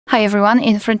Hi everyone,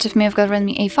 in front of me I've got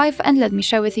Redmi A5 and let me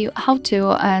share with you how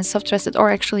to soft reset or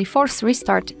actually force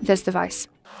restart this device.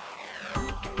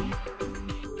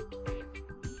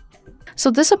 So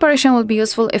this operation will be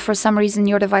useful if for some reason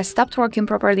your device stopped working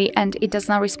properly and it does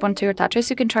not respond to your touches.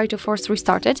 You can try to force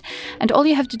restart it, and all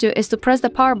you have to do is to press the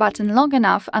power button long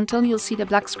enough until you'll see the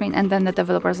black screen and then the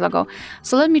developer's logo.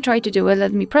 So let me try to do it.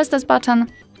 Let me press this button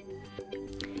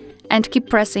and keep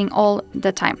pressing all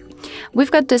the time. We've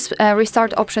got this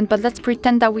restart option, but let's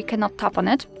pretend that we cannot tap on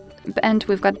it. And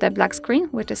we've got the black screen,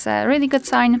 which is a really good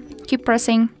sign. Keep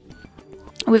pressing.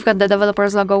 We've got the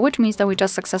developer's logo, which means that we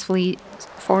just successfully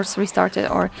force restarted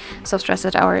or soft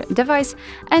reset our device.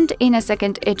 And in a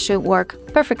second, it should work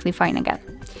perfectly fine again.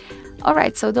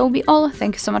 Alright, so that will be all.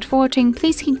 Thank you so much for watching.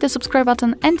 Please hit the subscribe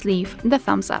button and leave the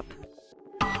thumbs up.